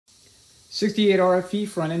68 RFE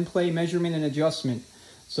front end play measurement and adjustment.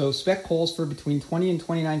 So spec calls for between 20 and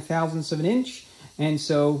 29 thousandths of an inch. And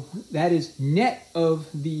so that is net of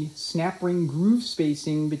the snap ring groove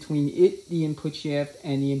spacing between it, the input shaft,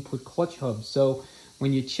 and the input clutch hub. So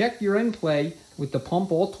when you check your end play with the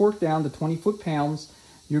pump all torqued down to 20 foot-pounds,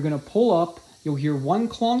 you're going to pull up, you'll hear one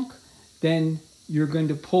clunk, then you're going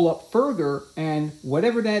to pull up further, and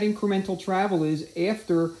whatever that incremental travel is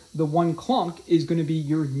after the one clunk is going to be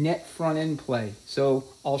your net front end play. So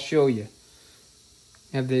I'll show you.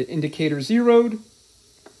 Have the indicator zeroed.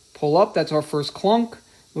 Pull up, that's our first clunk.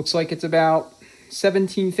 Looks like it's about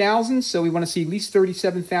 17 thousandths, so we want to see at least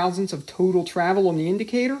 37 thousandths of total travel on the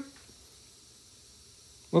indicator.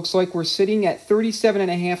 Looks like we're sitting at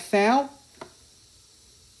 37.5 thou.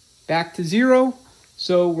 Back to 0,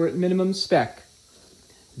 so we're at minimum spec.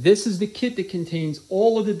 This is the kit that contains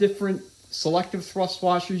all of the different selective thrust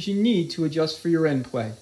washers you need to adjust for your end play.